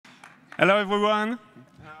Hello, everyone.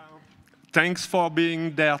 Thanks for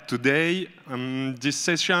being there today. This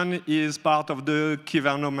session is part of the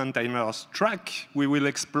Kyverno maintainers track. We will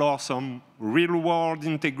explore some real-world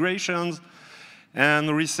integrations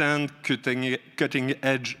and recent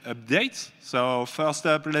cutting-edge updates. So first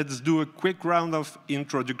up, let's do a quick round of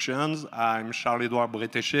introductions. I'm Charles-Edouard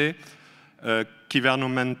Breteche, a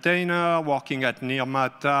Kyverno maintainer working at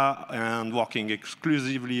Nirmata and working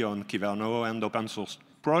exclusively on Kyverno and open source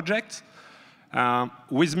projects.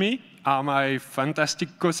 With me are my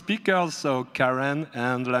fantastic co-speakers, so Karen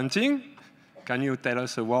and Lanting. Can you tell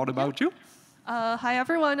us a word about you? Hi,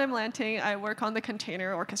 everyone. I'm Lanting. I work on the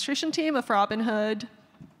container orchestration team of Robinhood.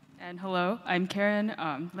 And hello, I'm Karen.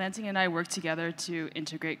 Lanting and I work together to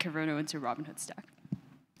integrate Kyverno into Robinhood stack.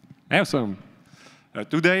 Awesome.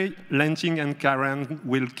 Today, Lanting and Karen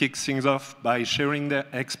will kick things off by sharing their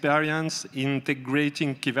experience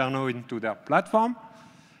integrating Kyverno into their platform.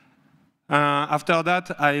 After that,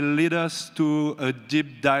 I'll lead us to a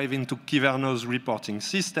deep dive into Kyverno's reporting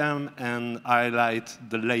system and highlight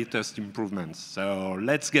the latest improvements. So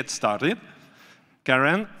let's get started.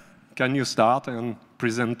 Karen, can you start and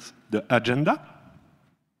present the agenda?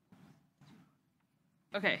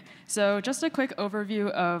 OK, so just a quick overview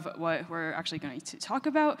of what we're actually going to talk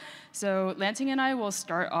about. So Lanting and I will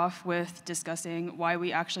start off with discussing why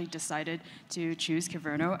we actually decided to choose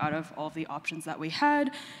Kyverno out of all of the options that we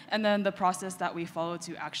had, and then the process that we followed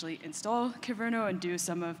to actually install Kyverno and do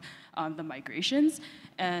some of the migrations,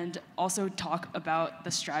 and also talk about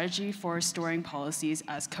the strategy for storing policies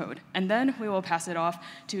as code. And then we will pass it off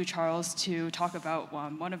to Charles to talk about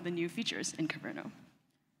one of the new features in Kyverno.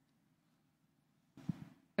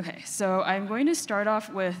 OK, so I'm going to start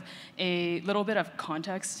off with a little bit of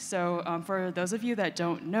context. So for those of you that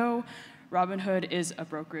don't know, Robinhood is a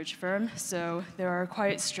brokerage firm. So there are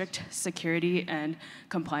quite strict security and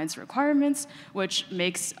compliance requirements, which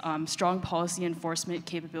makes strong policy enforcement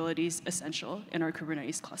capabilities essential in our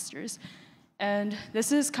Kubernetes clusters. And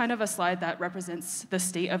this is kind of a slide that represents the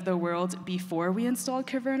state of the world before we installed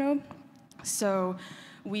Kyverno. So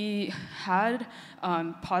we had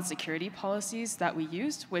pod security policies that we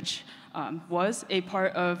used, which was a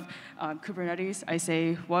part of Kubernetes. I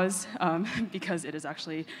say was because it is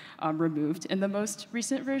actually removed in the most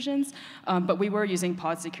recent versions. But we were using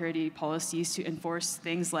pod security policies to enforce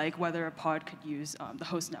things like whether a pod could use the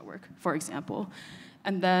host network, for example.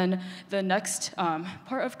 And then the next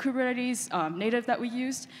part of Kubernetes native that we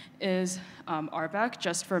used is RBAC,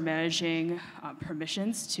 just for managing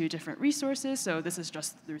permissions to different resources. So this is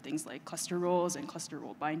just through things like cluster roles and cluster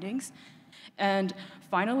role bindings. And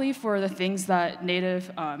finally, for the things that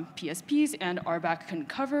native PSPs and RBAC couldn't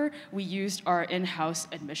cover, we used our in-house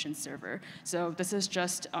admission server. So this is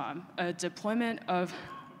just a deployment of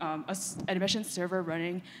an admission server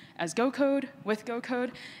running as Go code, with Go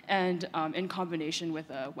code, and in combination with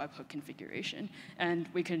a webhook configuration. And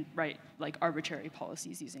we can write like arbitrary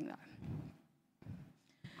policies using that.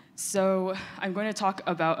 So I'm going to talk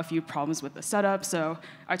about a few problems with the setup. So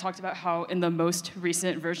I talked about how in the most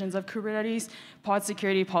recent versions of Kubernetes, pod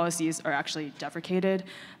security policies are actually deprecated.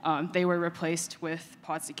 They were replaced with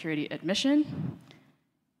pod security admission.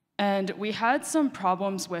 And we had some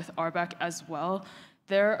problems with RBAC as well.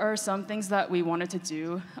 There are some things that we wanted to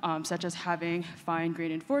do, such as having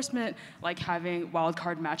fine-grained enforcement, like having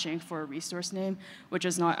wildcard matching for a resource name, which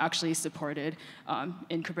is not actually supported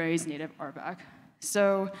in Kubernetes native RBAC.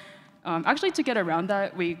 So actually, to get around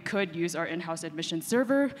that, we could use our in-house admission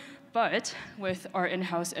server. But with our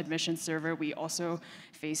in-house admission server, we also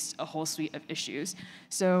faced a whole suite of issues.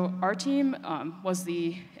 So our team was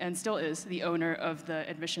and still is, the owner of the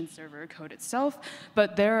admission server code itself.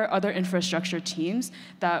 But there are other infrastructure teams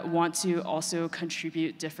that want to also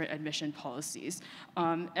contribute different admission policies.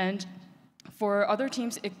 And for other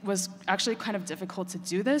teams, it was actually kind of difficult to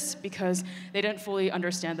do this because they didn't fully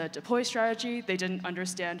understand the deploy strategy. They didn't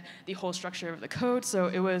understand the whole structure of the code. So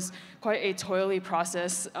it was quite a toily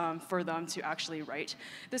process for them to actually write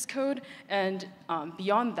this code. And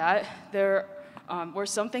beyond that, there were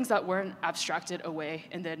some things that weren't abstracted away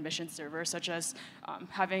in the admission server, such as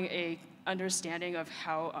having an understanding of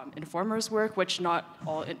how informers work, which not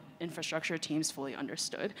all infrastructure teams fully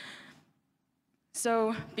understood.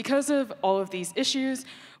 So because of all of these issues,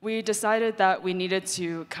 we decided that we needed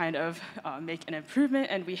to kind of make an improvement,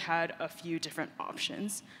 and we had a few different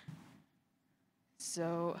options.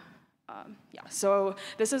 So so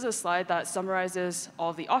this is a slide that summarizes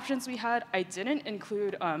all the options we had. I didn't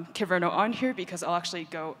include Kyverno on here because I'll actually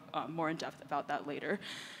go more in depth about that later.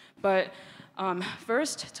 But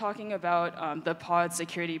First, talking about the pod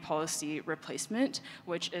security policy replacement,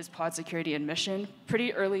 which is pod security admission.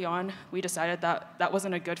 Pretty early on, we decided that that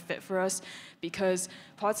wasn't a good fit for us because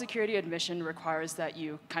pod security admission requires that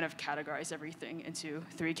you kind of categorize everything into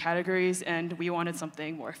 3 categories, and we wanted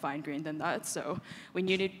something more fine-grained than that, so we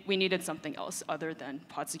needed something else other than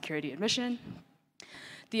pod security admission.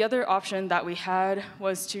 The other option that we had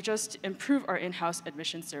was to just improve our in-house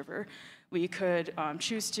admission server. We could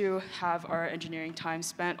choose to have our engineering time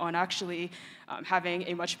spent on actually having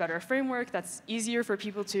a much better framework that's easier for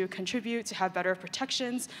people to contribute, to have better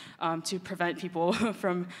protections, to prevent people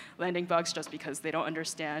from landing bugs just because they don't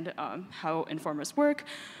understand how informers work.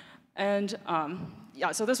 And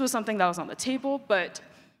yeah, so this was something that was on the table, but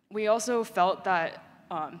we also felt that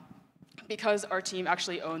because our team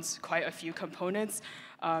actually owns quite a few components,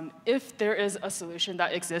 if there is a solution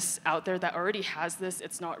that exists out there that already has this,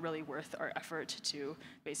 it's not really worth our effort to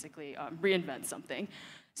basically reinvent something.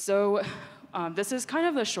 So this is kind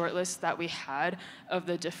of the short list that we had of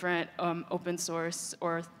the different open source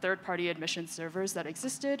or third-party admission servers that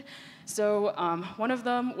existed. So one of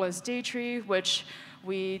them was Daytree, which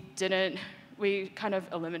we kind of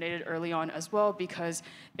eliminated early on as well because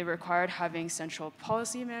it required having central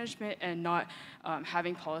policy management and not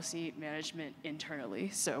having policy management internally.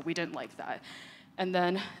 So we didn't like that. And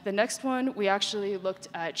then the next one, we actually looked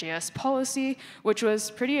at JS policy, which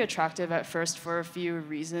was pretty attractive at first for a few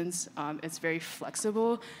reasons. It's very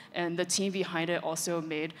flexible, and the team behind it also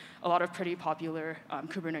made a lot of pretty popular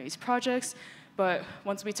Kubernetes projects. But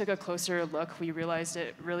once we took a closer look, we realized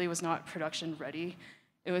it really was not production ready.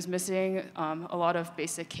 It was missing a lot of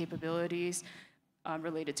basic capabilities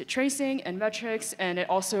related to tracing and metrics, and it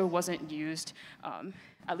also wasn't used.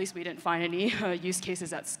 At least we didn't find any use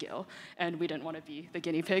cases at scale, and we didn't want to be the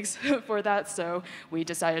guinea pigs for that, so we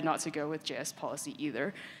decided not to go with JS policy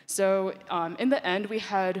either. So in the end, we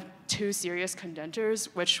had 2 serious contenders,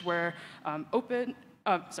 which were OPA,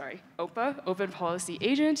 Open Policy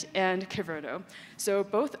Agent, and Kyverno. So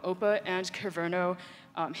both OPA and Kyverno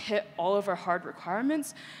hit all of our hard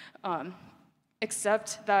requirements,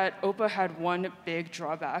 except that OPA had one big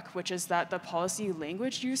drawback, which is that the policy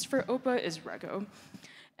language used for OPA is Rego.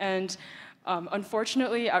 And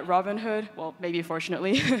unfortunately, at Robinhood, well, maybe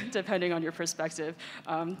fortunately, depending on your perspective,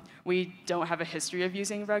 we don't have a history of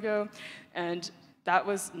using Rego, and that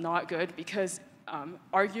was not good because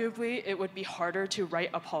arguably, it would be harder to write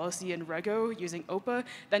a policy in Rego using OPA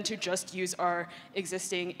than to just use our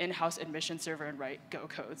existing in-house admission server and write Go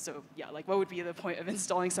code. So yeah, like what would be the point of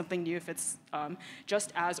installing something new if it's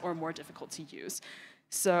just as or more difficult to use?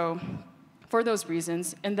 So for those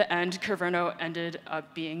reasons, in the end, Kyverno ended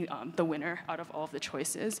up being the winner out of all of the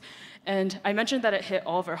choices. And I mentioned that it hit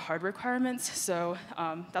all of our hard requirements, so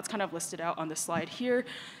that's kind of listed out on the slide here.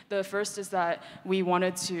 The first is that we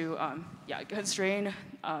wanted to constrain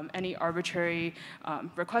any arbitrary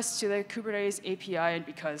requests to the Kubernetes API, and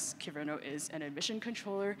because Kyverno is an admission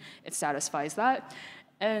controller, it satisfies that.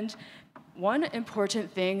 And one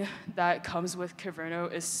important thing that comes with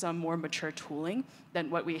Kyverno is some more mature tooling than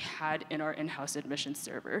what we had in our in-house admission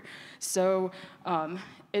server. So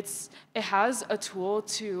it has a tool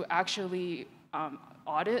to actually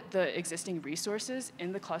audit the existing resources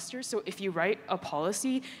in the cluster. So if you write a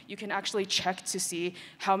policy, you can actually check to see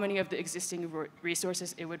how many of the existing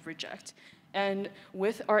resources it would reject. And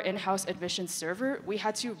with our in-house admission server, we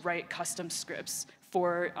had to write custom scripts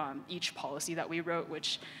for each policy that we wrote,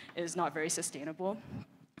 which is not very sustainable.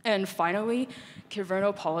 And finally,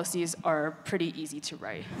 Kyverno policies are pretty easy to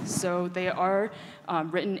write. So they are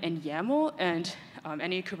written in YAML, and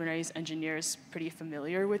any Kubernetes engineer is pretty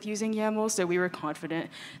familiar with using YAML, so we were confident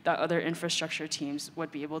that other infrastructure teams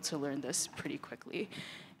would be able to learn this pretty quickly.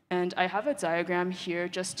 And I have a diagram here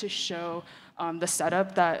just to show the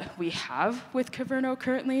setup that we have with Kyverno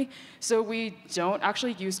currently. So we don't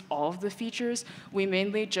actually use all of the features. We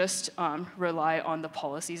mainly just rely on the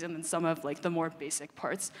policies and then some of like the more basic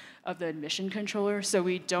parts of the admission controller. So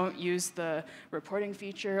we don't use the reporting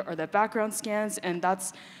feature or the background scans, and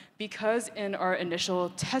that's because in our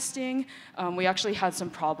initial testing, we actually had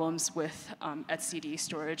some problems with etcd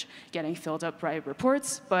storage getting filled up by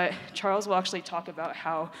reports, but Charles will actually talk about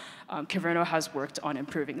how Kyverno has worked on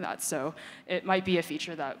improving that. So it might be a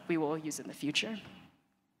feature that we will use in the future.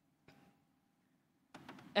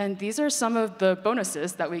 And these are some of the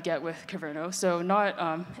bonuses that we get with Kyverno. So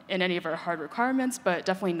not in any of our hard requirements, but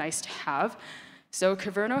definitely nice to have. So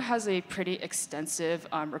Kyverno has a pretty extensive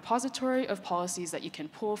repository of policies that you can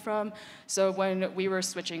pull from. So when we were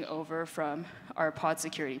switching over from our pod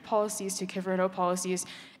security policies to Kyverno policies,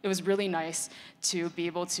 it was really nice to be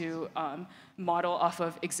able to model off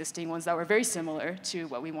of existing ones that were very similar to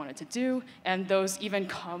what we wanted to do, and those even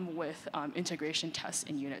come with integration tests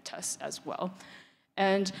and unit tests as well.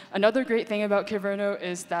 And another great thing about Kyverno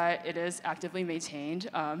is that it is actively maintained.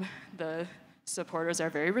 The supporters are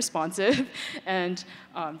very responsive, and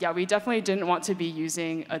yeah, we definitely didn't want to be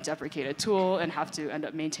using a deprecated tool and have to end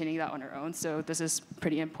up maintaining that on our own, so this is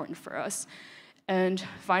pretty important for us. And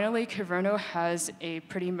finally, Kyverno has a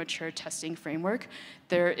pretty mature testing framework.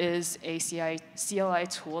 There is a CLI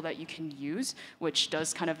tool that you can use, which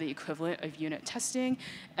does kind of the equivalent of unit testing,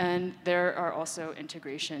 and there are also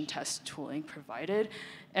integration test tooling provided.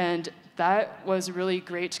 And that was really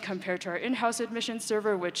great compared to our in-house admission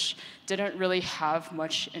server, which didn't really have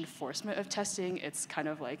much enforcement of testing. It's kind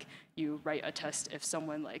of like you write a test if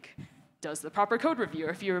someone does the proper code review,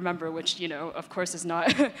 if you remember, which, of course, is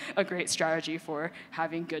not a great strategy for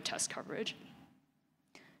having good test coverage.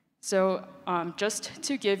 So just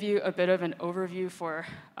to give you a bit of an overview for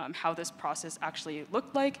how this process actually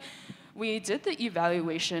looked like, we did the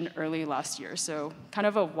evaluation early last year, so kind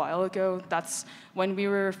of a while ago. That's when we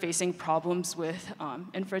were facing problems with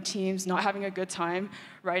infra teams not having a good time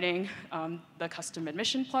writing the custom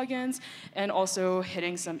admission plugins, and also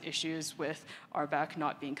hitting some issues with RBAC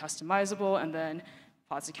not being customizable, and then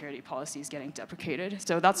pod security policies getting deprecated.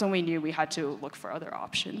 So that's when we knew we had to look for other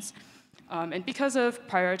options. And because of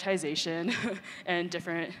prioritization and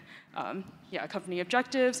different company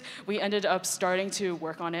objectives, we ended up starting to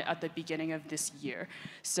work on it at the beginning of this year.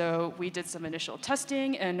 So we did some initial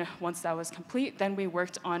testing, and once that was complete, then we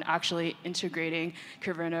worked on actually integrating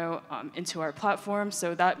Kyverno into our platform.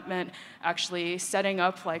 So that meant actually setting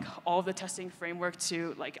up all of the testing framework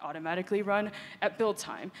to automatically run at build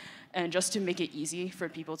time, and just to make it easy for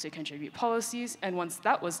people to contribute policies. And once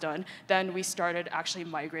that was done, then we started actually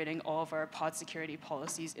migrating all of our pod security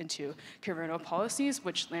policies into Kyverno policies,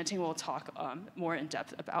 which Lanting will talk more in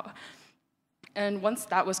depth about. And once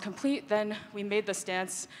that was complete, then we made the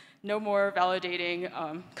stance no more validating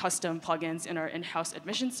custom plugins in our in-house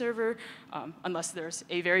admission server, unless there's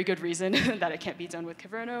a very good reason that it can't be done with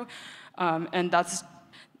Kyverno. And that's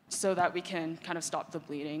so that we can kind of stop the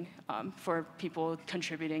bleeding for people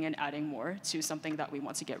contributing and adding more to something that we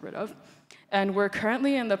want to get rid of. And we're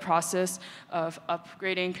currently in the process of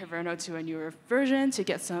upgrading Kyverno to a newer version to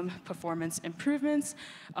get some performance improvements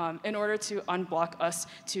in order to unblock us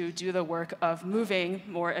to do the work of moving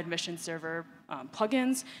more admission server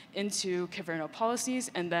plugins into Kyverno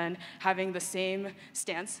policies, and then having the same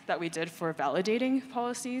stance that we did for validating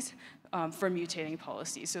policies for mutating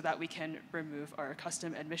policies, so that we can remove our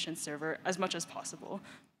custom admission server as much as possible.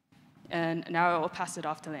 And now I will pass it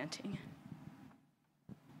off to Lanting.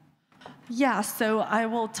 Yeah, so I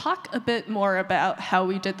will talk a bit more about how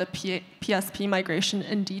we did the PSP migration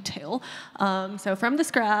in detail. So from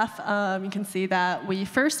this graph, you can see that we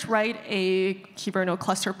first write a Kyverno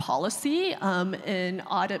cluster policy in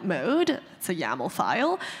audit mode. It's a YAML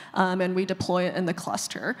file, and we deploy it in the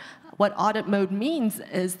cluster. What audit mode means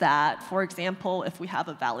is that, for example, if we have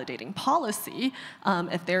a validating policy,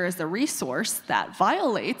 if there is a resource that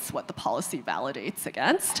violates what the policy validates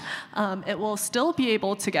against, it will still be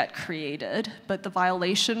able to get created, but the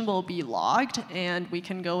violation will be logged, and we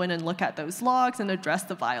can go in and look at those logs and address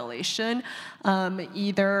the violation.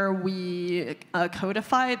 Either we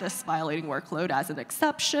codify this violating workload as an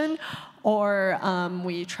exception, or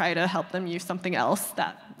we try to help them use something else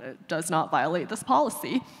that does not violate this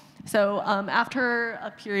policy. So after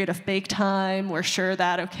a period of bake time, we're sure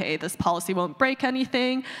that, OK, this policy won't break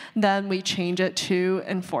anything. Then we change it to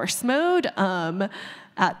enforce mode.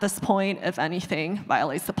 At this point, if anything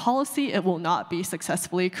violates the policy, it will not be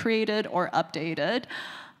successfully created or updated.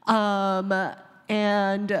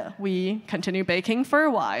 And we continue baking for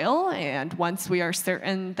a while, and once we are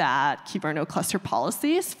certain that Kyverno cluster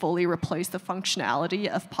policies fully replace the functionality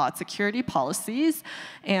of pod security policies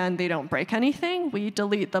and they don't break anything, we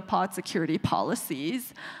delete the pod security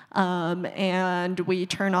policies, and we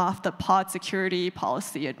turn off the pod security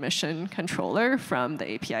policy admission controller from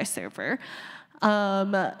the API server.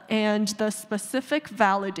 And the specific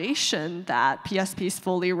validation that PSPs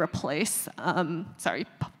fully replace,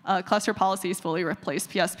 cluster policies fully replace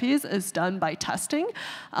PSPs is done by testing.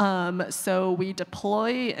 So we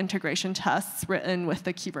deploy integration tests written with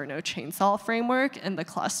the Kyverno chainsaw framework in the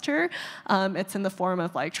cluster. It's in the form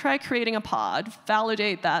of try creating a pod,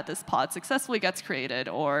 validate that this pod successfully gets created,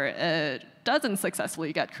 or it doesn't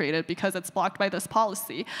successfully get created because it's blocked by this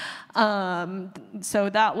policy. So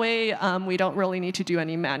that way, we don't really need to do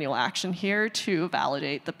any manual action here to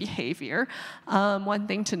validate the behavior. One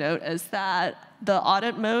thing to note is that the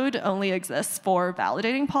audit mode only exists for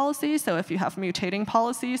validating policies. So if you have mutating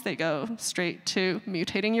policies, they go straight to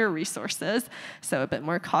mutating your resources. So a bit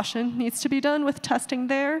more caution needs to be done with testing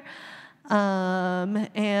there.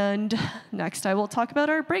 And next, I will talk about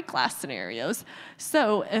our break glass scenarios.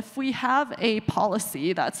 So if we have a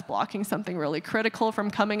policy that's blocking something really critical from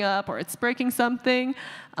coming up, or it's breaking something,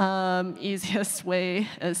 easiest way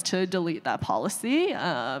is to delete that policy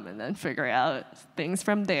and then figure out things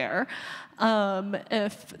from there.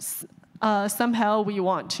 If somehow we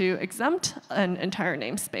want to exempt an entire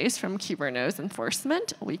namespace from Kyverno's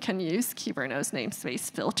enforcement, we can use Kyverno's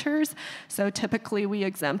namespace filters. So typically we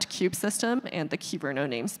exempt kubesystem and the Kyverno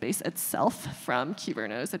namespace itself from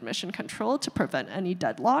Kyverno's admission control to prevent any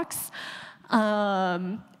deadlocks.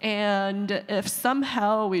 And if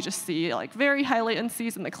somehow we just see like very high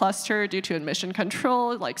latencies in the cluster due to admission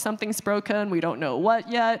control, like something's broken, we don't know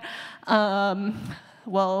what yet,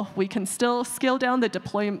 well, we can still scale down the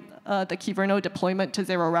Kyverno deployment to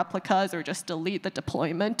 0 replicas or just delete the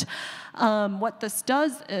deployment. What this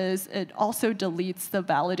does is it also deletes the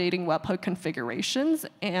validating webhook configurations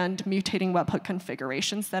and mutating webhook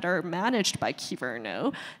configurations that are managed by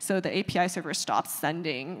Kyverno. So the API server stops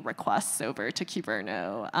sending requests over to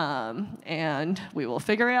Kyverno, and we will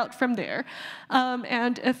figure out from there.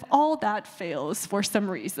 And if all that fails for some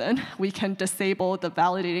reason, we can disable the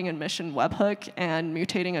validating admission webhook and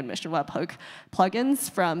mutating admission webhook plugins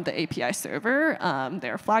from the API server.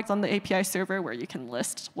 There are flags on the API server where you can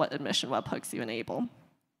list what admission webhooks you enable.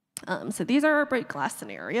 So these are our break glass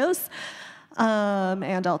scenarios.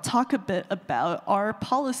 And I'll talk a bit about our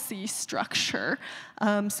policy structure.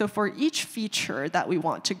 So for each feature that we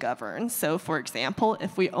want to govern, so for example,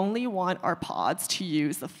 if we only want our pods to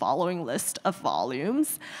use the following list of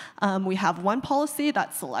volumes, we have one policy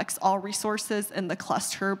that selects all resources in the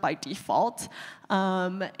cluster by default.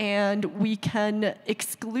 And we can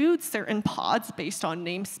exclude certain pods based on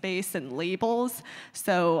namespace and labels.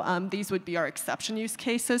 So these would be our exception use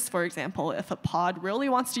cases. For example, if a pod really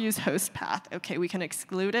wants to use host path, okay, we can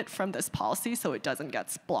exclude it from this policy so it doesn't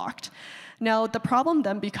get blocked. Now, the problem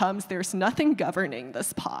then becomes there's nothing governing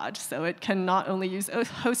this pod. So it can not only use a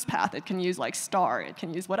host path, it can use like star, it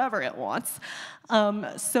can use whatever it wants.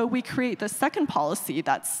 So we create the second policy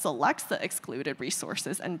that selects the excluded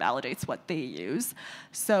resources and validates what they use.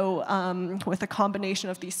 So with a combination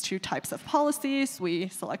of these two types of policies, we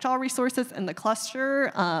select all resources in the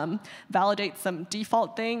cluster, validate some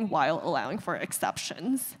default thing while allowing for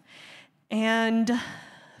exceptions. And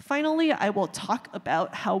finally, I will talk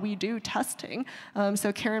about how we do testing.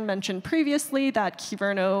 So Karen mentioned previously that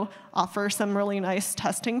Kyverno offers some really nice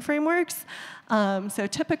testing frameworks. So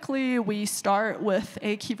typically, we start with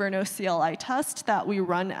a Kyverno CLI test that we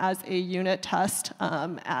run as a unit test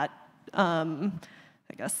at, I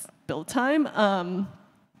guess, build time.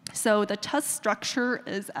 So the test structure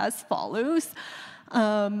is as follows.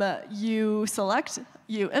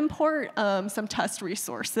 You import some test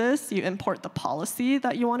resources, you import the policy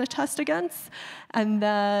that you want to test against, and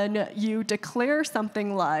then you declare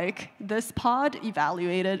something like, this pod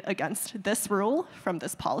evaluated against this rule from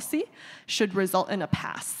this policy should result in a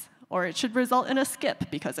pass, or it should result in a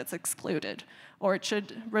skip because it's excluded, or it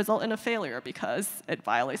should result in a failure because it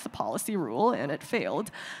violates the policy rule and it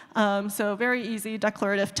failed. So very easy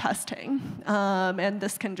declarative testing, and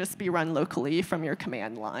this can just be run locally from your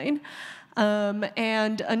command line.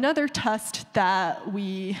 And another test that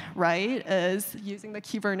we write is using the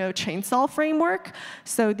Kyverno chainsaw framework.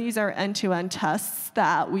 So these are end-to-end tests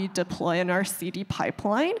that we deploy in our CD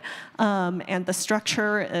pipeline. And the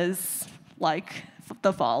structure is like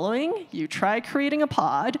the following. You try creating a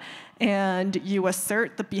pod, and you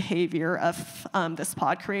assert the behavior of this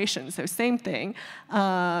pod creation. So same thing.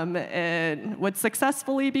 It would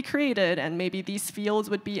successfully be created, and maybe these fields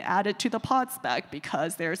would be added to the pod spec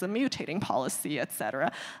because there's a mutating policy, et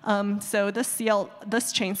cetera. So this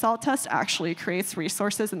chainsaw test actually creates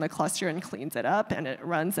resources in the cluster and cleans it up, and it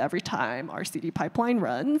runs every time our CD pipeline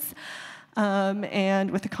runs. And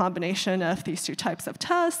with a combination of these two types of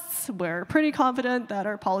tests, we're pretty confident that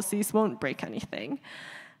our policies won't break anything.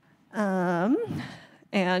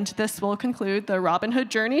 And this will conclude the Robinhood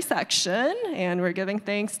journey section. And we're giving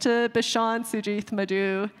thanks to Bishan, Sujith,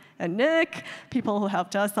 Madhu, and Nick, people who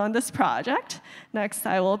helped us on this project. Next,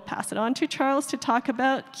 I will pass it on to Charles to talk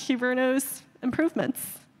about Kyverno's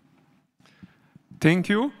improvements. Thank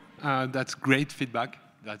you. That's great feedback.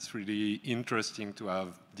 That's really interesting to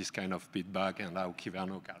have this kind of feedback and how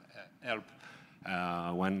Kyverno help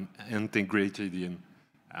when integrated in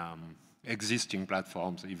existing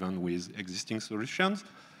platforms, even with existing solutions.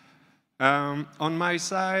 On my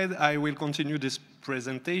side, I will continue this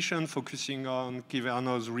presentation focusing on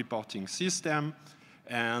Kyverno's reporting system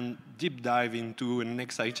and deep dive into an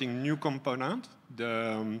exciting new component,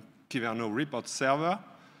 the Kyverno report server.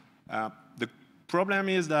 The problem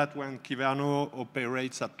is that when Kyverno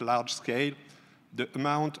operates at large scale, the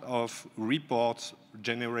amount of reports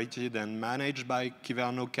generated and managed by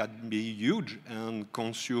Kyverno can be huge and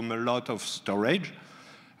consume a lot of storage.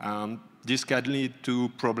 This can lead to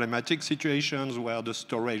problematic situations where the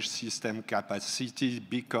storage system capacity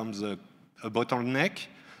becomes a bottleneck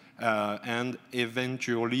and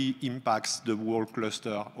eventually impacts the whole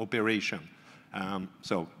cluster operation.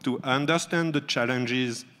 So to understand the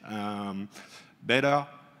challenges better,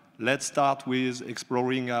 let's start with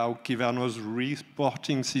exploring how Kyverno's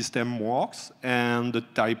reporting system works and the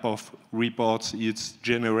type of reports it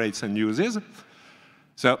generates and uses.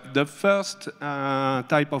 So the first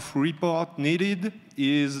type of report needed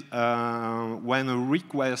is when a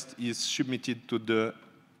request is submitted to the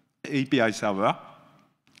API server.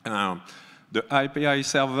 The API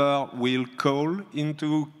server will call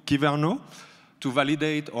into Kyverno to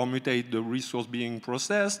validate or mutate the resource being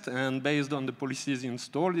processed, and based on the policies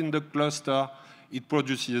installed in the cluster, it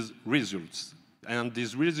produces results. And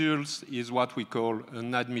these results is what we call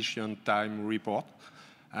an admission time report.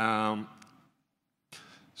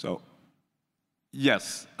 So,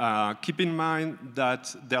 yes, keep in mind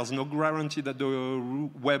that there's no guarantee that the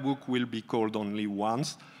webhook will be called only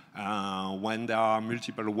once. When there are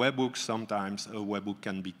multiple webhooks, sometimes a webhook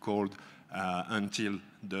can be called until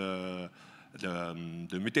the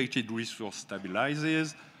mutated resource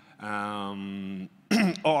stabilizes,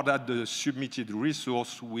 or that the submitted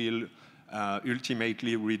resource will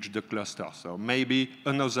ultimately reach the cluster. So maybe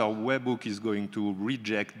another webhook is going to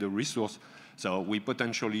reject the resource, so we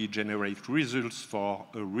potentially generate results for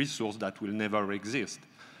a resource that will never exist.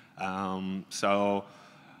 So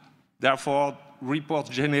therefore, reports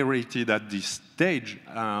generated at this stage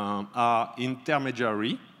are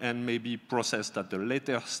intermediary and may be processed at a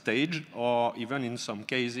later stage, or even in some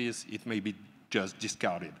cases, it may be just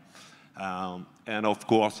discarded. And of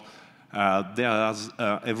course,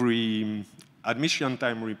 every admission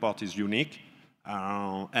time report is unique,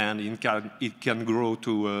 and it can grow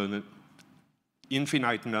to an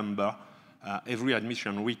infinite number. Every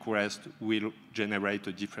admission request will generate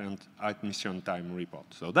a different admission time report.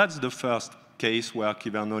 So that's the first case where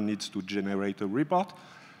Kyverno needs to generate a report.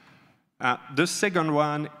 The second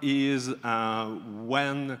one is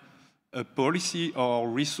when a policy or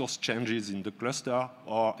resource changes in the cluster,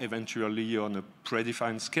 or eventually on a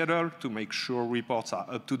predefined schedule to make sure reports are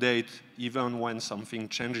up to date even when something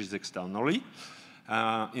changes externally.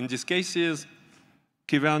 In these cases,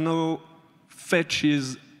 Kyverno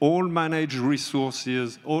fetches all managed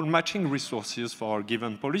resources, all matching resources for a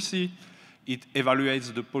given policy. It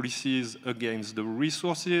evaluates the policies against the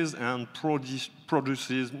resources and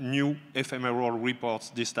produces new ephemeral reports,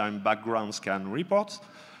 this time background scan reports.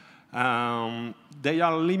 They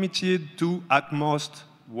are limited to at most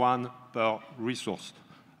one per resource.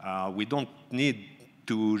 We don't need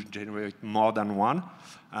to generate more than one,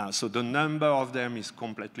 so the number of them is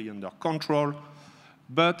completely under control,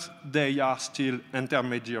 but they are still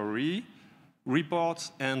intermediary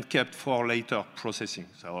reports and kept for later processing.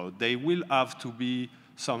 So they will have to be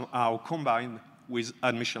somehow combined with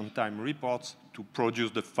admission time reports to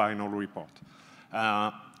produce the final report.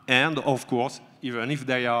 And of course, even if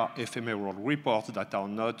they are ephemeral reports that are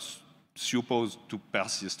not supposed to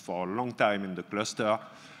persist for a long time in the cluster,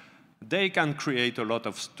 they can create a lot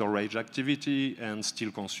of storage activity and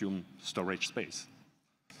still consume storage space.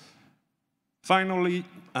 Finally,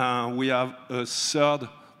 we have a third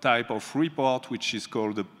type of report, which is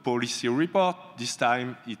called the policy report. This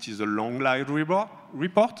time, it is a long-lived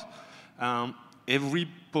report. Every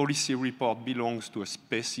policy report belongs to a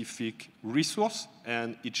specific resource,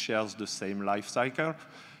 and it shares the same life cycle.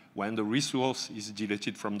 When the resource is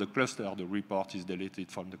deleted from the cluster, the report is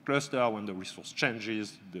deleted from the cluster. When the resource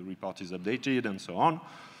changes, the report is updated, and so on.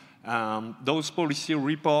 Those policy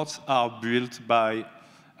reports are built by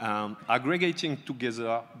aggregating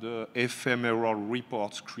together the ephemeral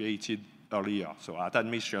reports created earlier, so at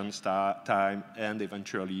admission time and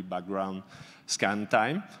eventually background scan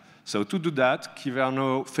time. So to do that,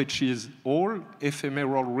 Kyverno fetches all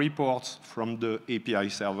ephemeral reports from the API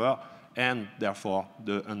server and therefore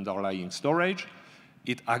the underlying storage.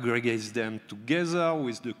 It aggregates them together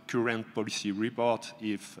with the current policy report,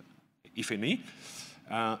 if any.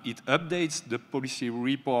 It updates the policy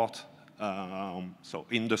report so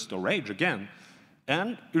in the storage again,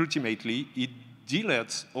 and ultimately it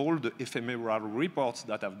deletes all the ephemeral reports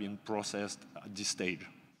that have been processed at this stage.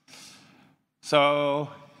 So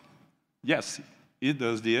yes, it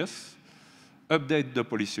does this, update the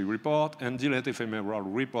policy report, and delete ephemeral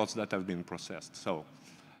reports that have been processed. So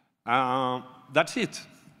that's it.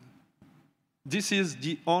 This is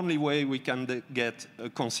the only way we can get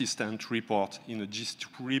a consistent report in a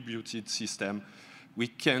distributed system. We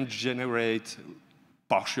can generate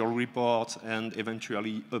partial reports and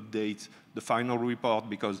eventually update the final report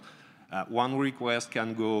because one request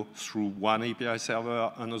can go through one API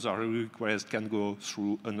server, another request can go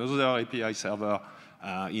through another API server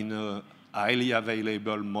in a highly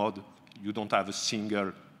available mode. You don't have a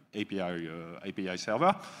single API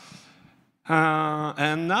server.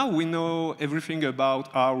 And now we know everything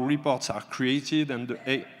about how reports are created and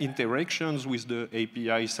the interactions with the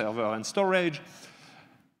API server and storage.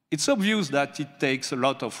 It's obvious that it takes a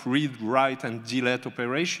lot of read, write, and delete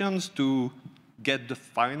operations to get the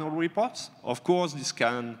final reports. Of course, this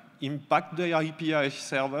can impact the API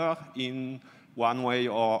server in one way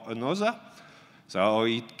or another. So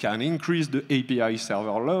it can increase the API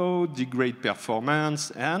server load, degrade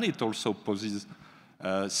performance, and it also poses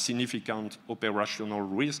significant operational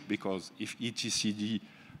risk because if etcd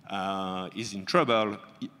is in trouble,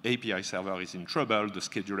 API server is in trouble, the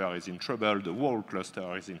scheduler is in trouble, the whole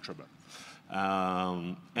cluster is in trouble.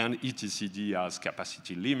 And etcd has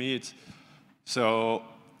capacity limits. So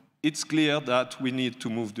it's clear that we need to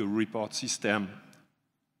move the report system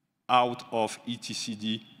out of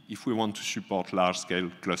etcd if we want to support large-scale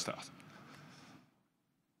clusters.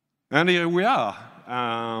 And here we are.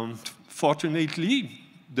 Fortunately,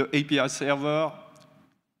 the API server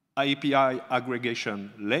API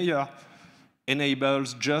aggregation layer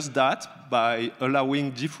enables just that by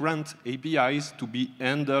allowing different APIs to be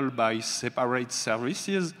handled by separate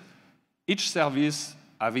services, each service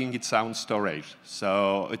having its own storage.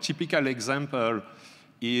 So a typical example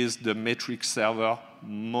is the metric server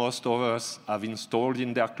most of us have installed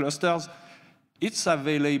in their clusters. It's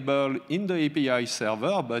available in the API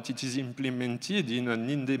server, but it is implemented in an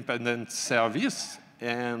independent service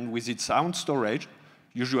and with its own storage.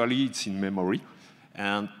 Usually it's in memory.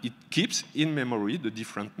 And it keeps in memory the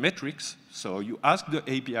different metrics. So you ask the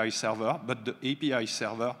API server, but the API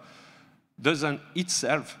server doesn't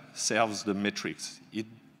itself serve the metrics. It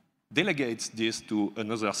delegates this to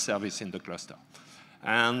another service in the cluster.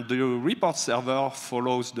 And the report server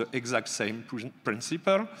follows the exact same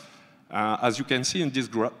principle. As you can see in this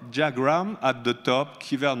diagram, at the top,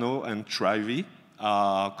 Kyverno and Trivy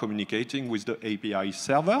are communicating with the API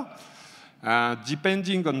server.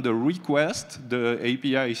 Depending on the request, the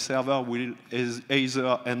API server will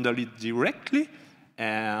either handle it directly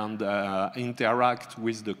and interact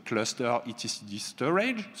with the cluster etcd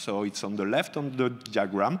storage. So it's on the left on the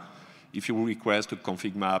diagram. If you request a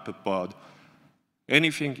config map, a pod,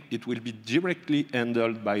 anything, it will be directly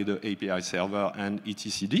handled by the API server and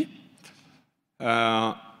etcd.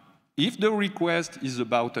 If the request is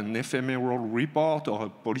about an ephemeral report or a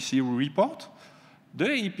policy report, the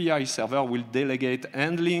API server will delegate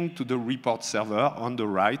handling to the report server on the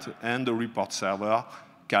right, and the report server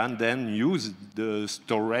can then use the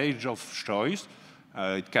storage of choice.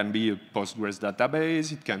 It can be a Postgres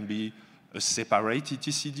database, it can be a separate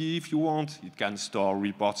etcd if you want, it can store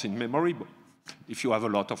reports in memory. But if you have a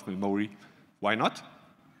lot of memory, why not?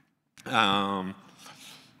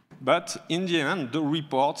 But in the end, the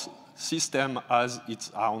report system has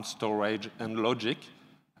its own storage and logic.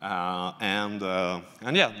 And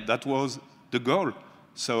yeah, that was the goal.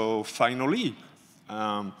 So finally,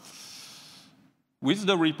 with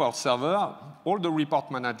the report server, all the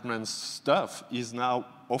report management stuff is now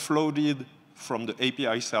offloaded from the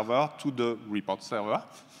API server to the report server.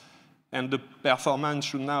 And the performance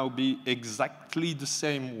should now be exactly the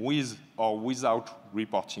same with or without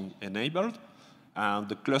reporting enabled. And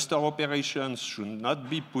the cluster operations should not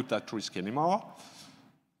be put at risk anymore.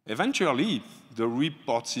 Eventually, the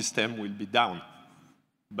report system will be down.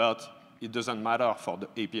 But it doesn't matter for the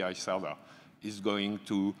API server. It's going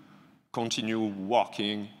to continue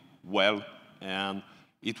working well, and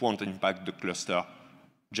it won't impact the cluster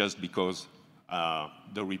just because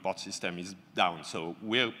the report system is down. So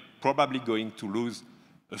we're probably going to lose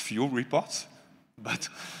a few reports, but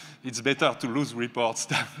it's better to lose reports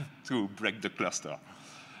than to break the cluster.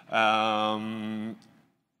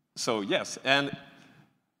 So yes, and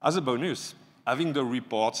as a bonus, having the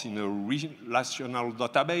reports in a relational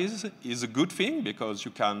database is a good thing because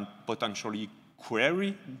you can potentially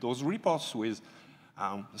query those reports with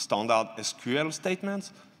standard SQL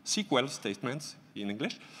statements. SQL statements in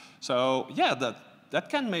English. So yeah, that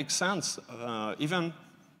can make sense, even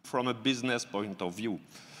from a business point of view.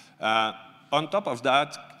 On top of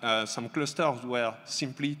that, some clusters were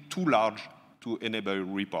simply too large to enable a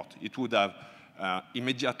report. It would have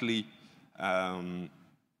immediately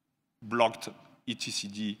blocked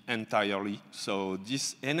etcd entirely. So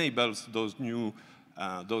this enables those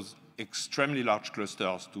those extremely large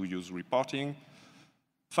clusters to use reporting.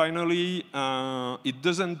 Finally, it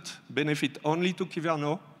doesn't benefit only to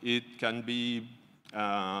Kyverno. It can be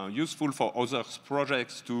useful for other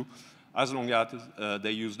projects too, as long as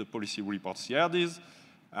they use the policy report CRDs,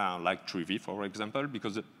 like Trivy, for example,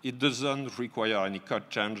 because it doesn't require any code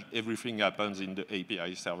change. Everything happens in the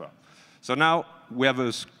API server. So now we have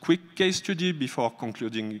a quick case study before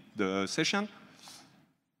concluding the session.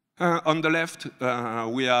 On the left,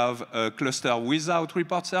 we have a cluster without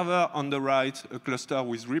report server. On the right, a cluster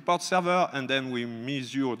with report server. And then we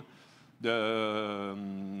measured the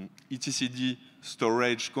etcd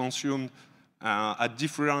storage consumed at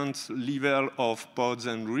different level of pods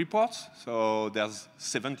and reports. So there's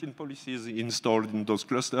 17 policies installed in those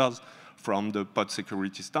clusters from the pod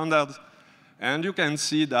security standards. And you can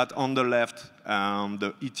see that on the left,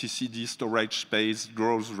 the etcd storage space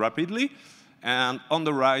grows rapidly. And on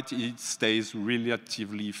the right, it stays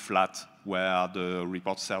relatively flat where the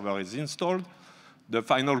report server is installed. The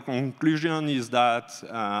final conclusion is that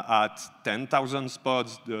at 10,000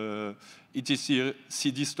 pods, the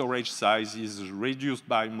etcd storage size is reduced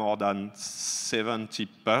by more than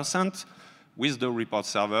 70% with the report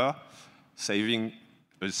server, saving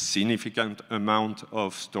a significant amount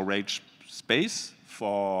of storage space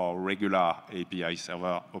for regular API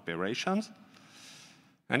server operations.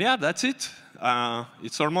 And yeah, that's it.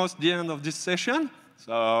 It's almost the end of this session.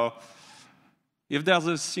 So if there's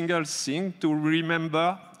a single thing to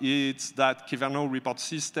remember, it's that Kyverno report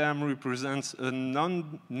system represents a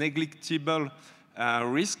non-negligible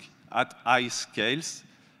risk at high scales,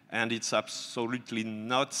 and it's absolutely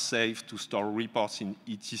not safe to store reports in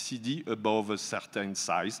etcd above a certain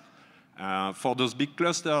size. For those big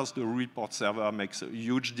clusters, the report server makes a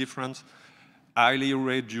huge difference, highly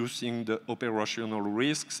reducing the operational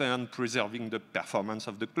risks and preserving the performance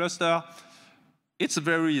of the cluster. It's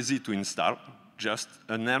very easy to install, just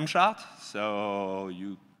an Helm chart. So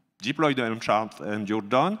you deploy the Helm chart and you're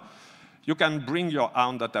done. You can bring your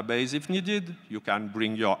own database if needed. You can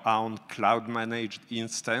bring your own cloud-managed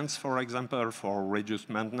instance, for example, for reduced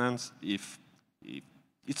maintenance if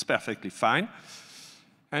it's perfectly fine.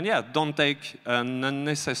 And yeah, don't take an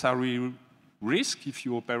unnecessary risk. If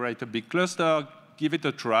you operate a big cluster, give it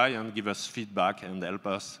a try and give us feedback and help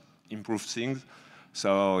us improve things.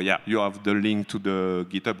 So yeah, you have the link to the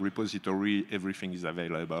GitHub repository. Everything is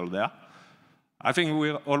available there. I think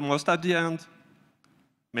we're almost at the end.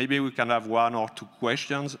 Maybe we can have 1 or 2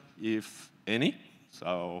 questions, if any.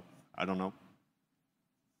 So I don't know.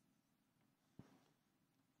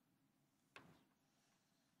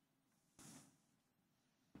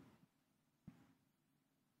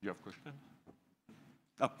 You have a question?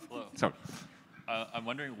 Oh, hello. Sorry. I'm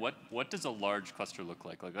wondering, what does a large cluster look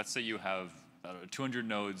like? Like, let's say you have 200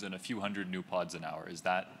 nodes and a few hundred new pods an hour. Is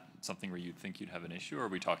that something where you'd think you'd have an issue, or are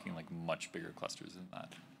we talking like much bigger clusters than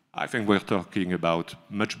that? I think we're talking about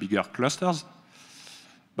much bigger clusters,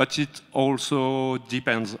 but it also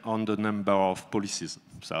depends on the number of policies.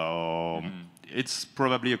 So it's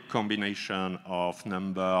probably a combination of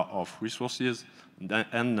number of resources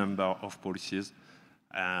and number of policies.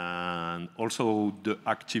 And also the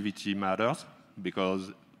activity matters,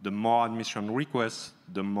 because the more admission requests,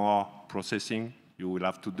 the more processing you will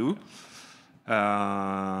have to do.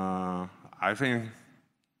 I think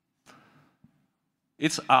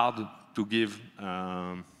it's hard to give.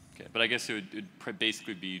 Okay, but I guess it would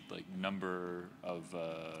basically be like number of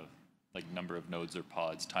nodes or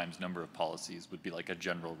pods times number of policies would be like a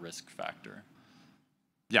general risk factor.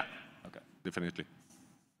 Yeah. Okay. Definitely.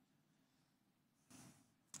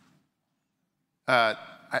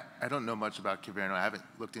 I don't know much about Kyverno. I haven't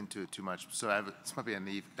looked into it too much, so this might be a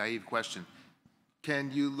naive question.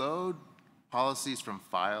 Can you load policies from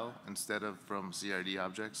file instead of from CRD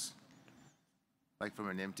objects? Like from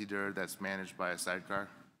an empty dir that's managed by a sidecar?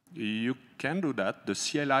 You can do that. The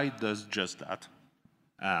CLI does just that.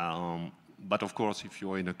 But of course, if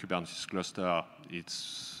you're in a Kubernetes cluster,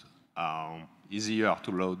 it's easier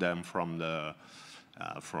to load them from the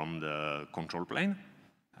control plane.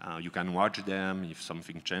 You can watch them. If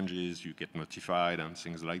something changes, you get notified and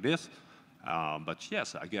things like this. But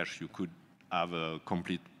yes, I guess you could have a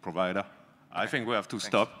complete provider. I think we have to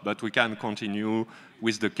stop, but we can continue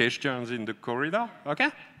with the questions in the corridor. Okay?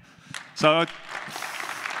 So.